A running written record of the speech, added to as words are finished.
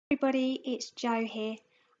everybody, it's Jo here.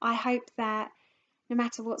 I hope that no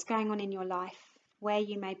matter what's going on in your life, where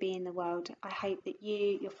you may be in the world, I hope that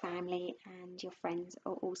you, your family and your friends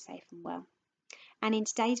are all safe and well. And in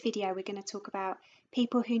today's video, we're going to talk about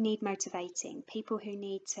people who need motivating, people who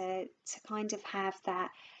need to kind of have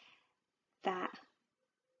that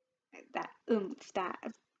oomph, that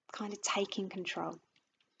kind of taking control.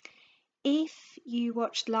 If you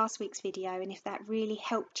watched last week's video and if that really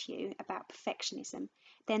helped you about perfectionism,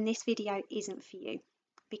 then this video isn't for you,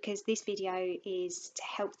 because this video is to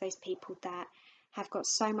help those people that have got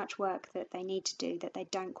so much work that they need to do that they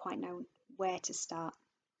don't quite know where to start.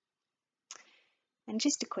 And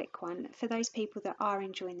just a quick one, for those people that are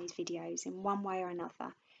enjoying these videos in one way or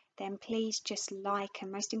another, then please just like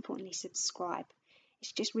and most importantly subscribe.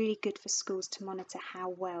 It's just really good for schools to monitor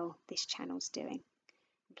how well this channel's doing.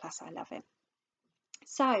 Plus I love it.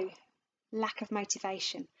 So, lack of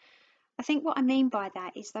motivation. I think what I mean by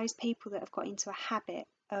that is those people that have got into a habit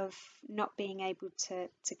of not being able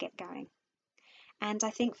to get going. And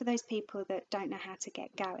I think for those people that don't know how to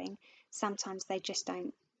get going, sometimes they just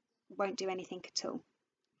won't do anything at all.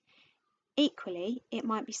 Equally, it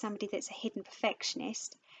might be somebody that's a hidden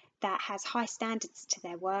perfectionist that has high standards to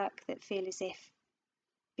their work, that feel as if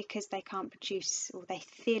because they can't produce, or they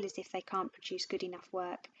feel as if they can't produce good enough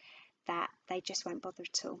work, that they just won't bother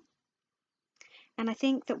at all. And I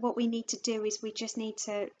think that what we need to do is we just need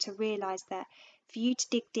to realise that for you to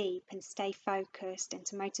dig deep and stay focused and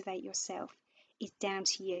to motivate yourself is down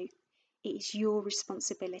to you. It is your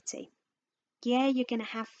responsibility. Yeah, you're going to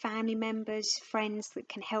have family members, friends that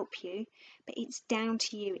can help you, but it's down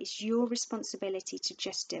to you. It's your responsibility to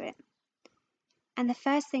just do it. And the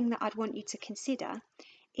first thing that I'd want you to consider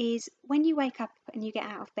is when you wake up and you get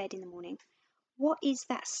out of bed in the morning, what is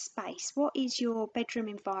that space? What is your bedroom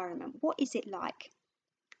environment? What is it like?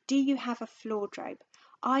 Do you have a wardrobe?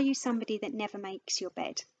 Are you somebody that never makes your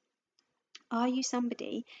bed? Are you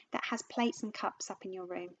somebody that has plates and cups up in your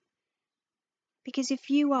room? Because if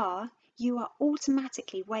you are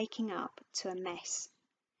automatically waking up to a mess.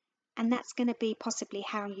 And that's going to be possibly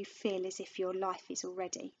how you feel as if your life is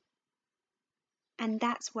already. And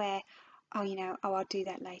that's where, I'll do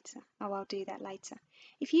that later. I'll do that later.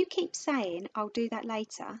 If you keep saying, I'll do that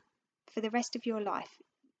later for the rest of your life,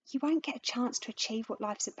 you won't get a chance to achieve what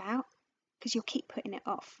life's about because you'll keep putting it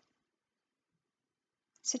off.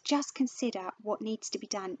 So just consider what needs to be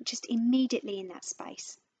done just immediately in that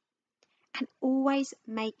space. And always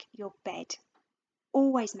make your bed.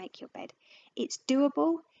 Always make your bed. It's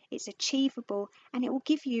doable, it's achievable, and it will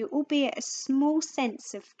give you, albeit a small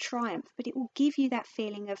sense of triumph, but it will give you that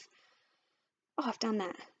feeling of, oh, I've done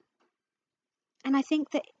that. And I think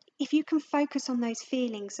that if you can focus on those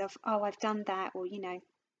feelings of, oh, I've done that, or,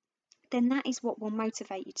 then that is what will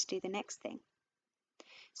motivate you to do the next thing.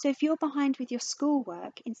 So if you're behind with your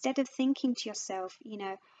schoolwork, instead of thinking to yourself,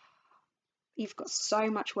 you've got so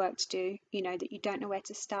much work to do, that you don't know where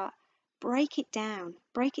to start, break it down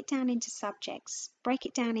into subjects, break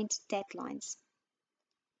it down into deadlines.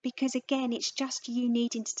 Because again, it's just you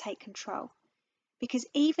needing to take control. Because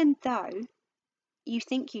even though you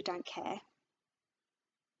think you don't care,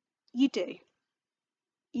 you do.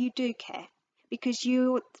 You do care. Because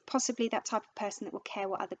you're possibly that type of person that will care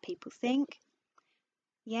what other people think.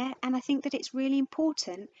 Yeah, and I think that it's really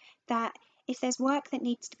important that if there's work that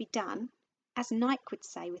needs to be done, as Nike would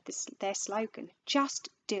say with their slogan, just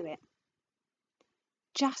do it.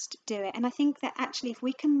 Just do it. And I think that actually if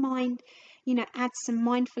we can add some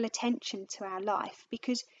mindful attention to our life,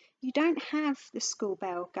 because you don't have the school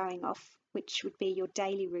bell going off, which would be your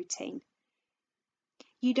daily routine.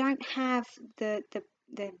 You don't have the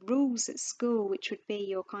rules at school, which would be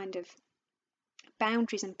your kind of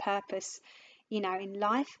boundaries and purpose, in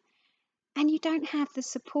life. And you don't have the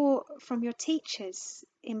support from your teachers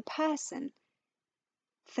in person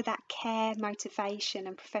for that care, motivation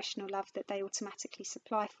and professional love that they automatically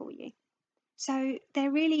supply for you. So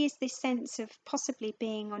there really is this sense of possibly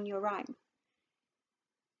being on your own.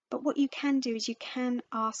 But what you can do is you can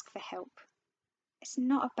ask for help. It's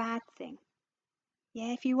not a bad thing.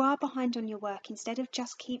 Yeah, if you are behind on your work, instead of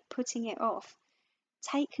just keep putting it off,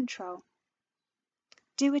 take control.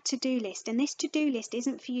 Do a to-do list. And this to-do list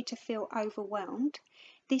isn't for you to feel overwhelmed.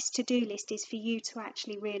 This to-do list is for you to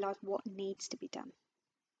actually realise what needs to be done.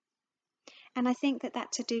 And I think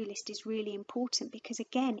that to-do list is really important because,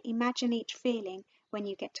 again, imagine each feeling when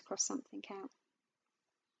you get to cross something out.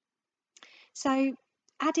 So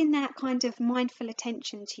adding that kind of mindful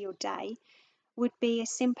attention to your day would be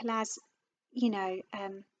as simple as,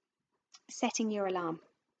 setting your alarm.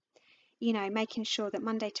 Making sure that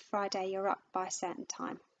Monday to Friday you're up by a certain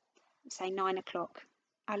time, say 9 o'clock.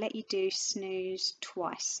 I'll let you do snooze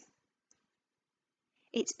twice.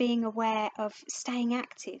 It's being aware of staying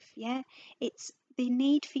active, yeah? It's the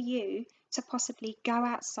need for you to possibly go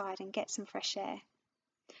outside and get some fresh air.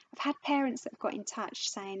 I've had parents that have got in touch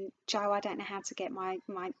saying, Jo, I don't know how to get my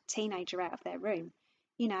teenager out of their room.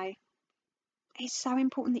 You know, it's so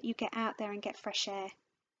important that you get out there and get fresh air.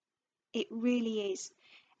 It really is.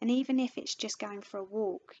 And even if it's just going for a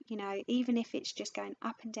walk, you know, even if it's just going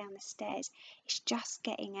up and down the stairs, it's just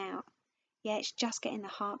getting out. Yeah, it's just getting the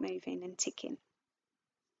heart moving and ticking.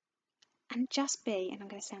 And just be, and I'm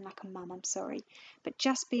going to sound like a mum, I'm sorry, but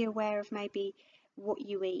just be aware of maybe what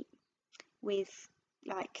you eat with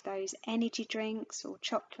like those energy drinks or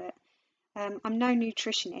chocolate. I'm no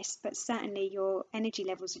nutritionist, but certainly your energy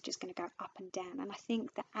levels are just going to go up and down. And I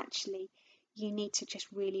think that actually you need to just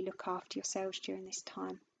really look after yourselves during this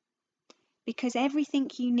time. Because everything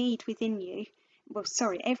you need within you,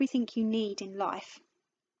 everything you need in life,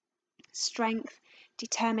 strength,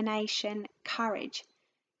 determination, courage,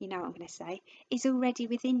 you know what I'm going to say, is already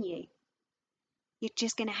within you. You're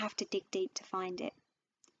just going to have to dig deep to find it.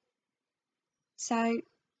 So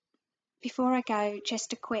before I go,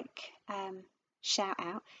 just a quick shout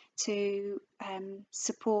out to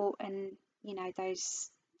support and, you know, those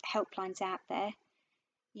helplines out there.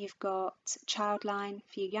 You've got Childline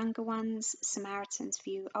for you younger ones, Samaritans for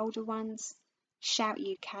you older ones, Shout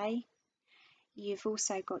UK. You've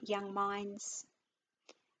also got Young Minds.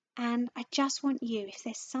 And I just want you, if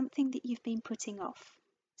there's something that you've been putting off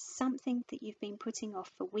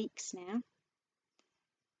for weeks now,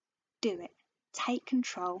 do it. Take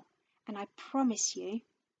control. And I promise you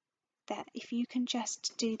that if you can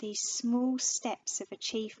just do these small steps of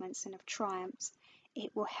achievements and of triumphs,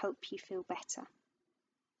 it will help you feel better.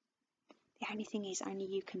 The only thing is, only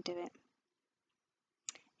you can do it.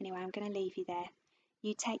 Anyway, I'm going to leave you there.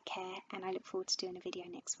 You take care, and I look forward to doing a video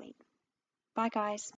next week. Bye, guys.